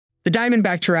The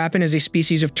Diamondback Terrapin is a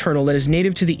species of turtle that is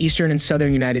native to the eastern and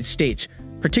southern United States,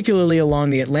 particularly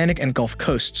along the Atlantic and Gulf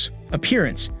coasts.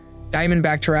 Appearance: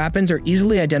 Diamondback terrapins are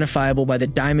easily identifiable by the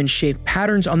diamond-shaped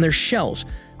patterns on their shells,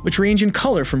 which range in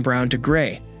color from brown to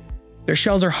gray. Their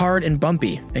shells are hard and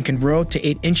bumpy and can grow up to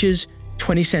 8 inches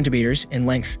 (20 centimeters) in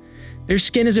length. Their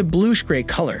skin is a bluish-gray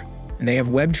color, and they have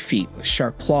webbed feet with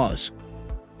sharp claws.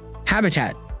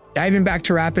 Habitat: Diamondback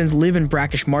terrapins live in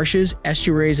brackish marshes,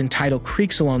 estuaries, and tidal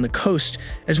creeks along the coast,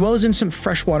 as well as in some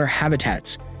freshwater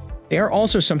habitats. They are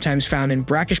also sometimes found in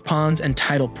brackish ponds and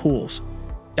tidal pools.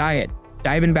 Diet: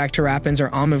 Diamondback terrapins are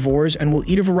omnivores and will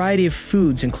eat a variety of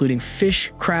foods including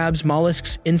fish, crabs,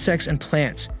 mollusks, insects, and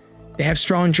plants. They have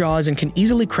strong jaws and can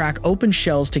easily crack open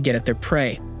shells to get at their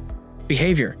prey.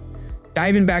 Behavior: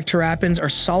 Diamondback terrapins are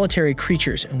solitary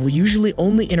creatures and will usually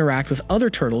only interact with other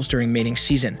turtles during mating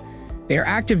season. They are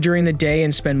active during the day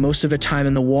and spend most of their time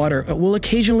in the water, but will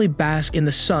occasionally bask in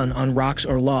the sun on rocks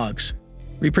or logs.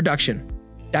 Reproduction: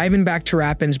 Diamondback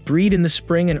terrapins breed in the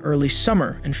spring and early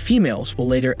summer, and females will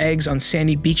lay their eggs on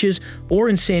sandy beaches or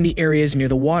in sandy areas near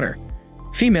the water.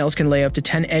 Females can lay up to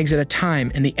 10 eggs at a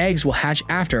time, and the eggs will hatch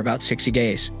after about 60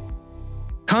 days.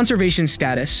 Conservation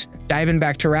status: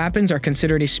 Diamondback terrapins are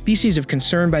considered a species of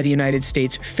concern by the United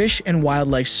States Fish and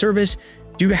Wildlife Service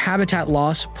due to habitat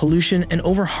loss, pollution, and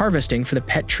overharvesting for the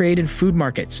pet trade and food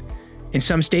markets. In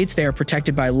some states, they are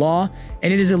protected by law,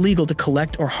 and it is illegal to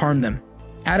collect or harm them.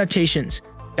 Adaptations: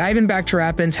 Diamondback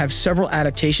terrapins have several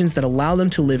adaptations that allow them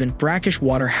to live in brackish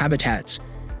water habitats.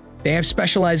 They have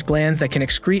specialized glands that can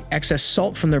excrete excess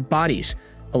salt from their bodies,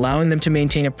 allowing them to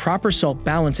maintain a proper salt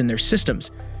balance in their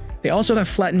systems. They also have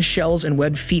flattened shells and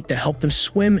webbed feet that help them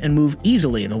swim and move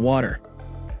easily in the water.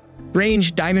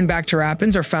 Range: Diamondback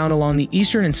terrapins are found along the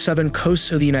eastern and southern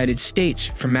coasts of the United States,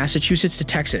 from Massachusetts to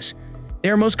Texas. They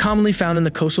are most commonly found in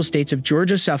the coastal states of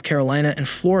Georgia, South Carolina, and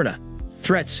Florida.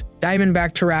 Threats: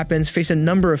 Diamondback terrapins face a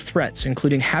number of threats,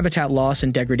 including habitat loss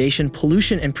and degradation,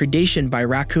 pollution, and predation by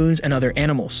raccoons and other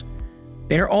animals.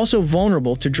 They are also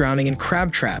vulnerable to drowning in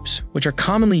crab traps, which are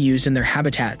commonly used in their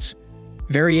habitats.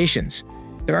 Variations: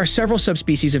 There are several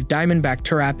subspecies of Diamondback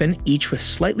terrapin, each with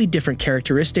slightly different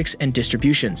characteristics and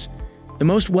distributions. The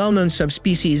most well-known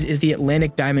subspecies is the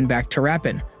Atlantic Diamondback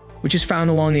terrapin, which is found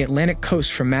along the Atlantic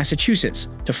coast from Massachusetts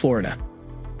to Florida.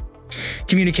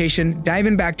 Communication: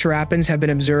 Diamondback terrapins have been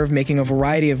observed making a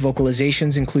variety of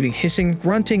vocalizations, including hissing,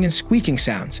 grunting, and squeaking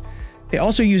sounds. They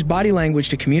also use body language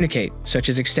to communicate, such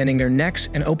as extending their necks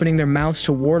and opening their mouths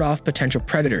to ward off potential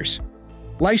predators.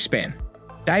 Lifespan: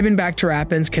 Diamondback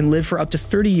terrapins can live for up to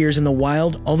 30 years in the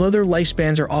wild, although their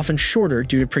lifespans are often shorter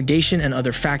due to predation and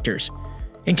other factors.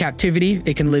 In captivity,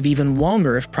 they can live even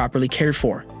longer if properly cared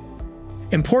for.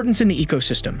 Importance in the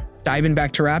ecosystem: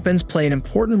 Diamondback terrapins play an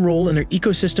important role in their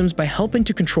ecosystems by helping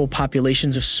to control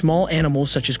populations of small animals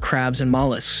such as crabs and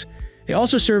mollusks. They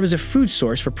also serve as a food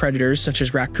source for predators such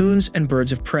as raccoons and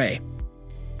birds of prey.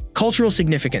 Cultural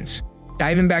significance: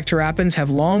 Diamondback terrapins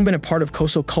have long been a part of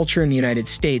coastal culture in the United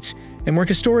States and were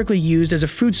historically used as a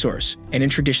food source and in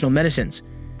traditional medicines.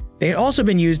 They have also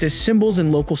been used as symbols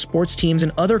in local sports teams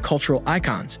and other cultural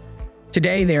icons.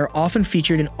 Today, they are often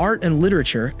featured in art and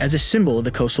literature as a symbol of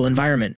the coastal environment.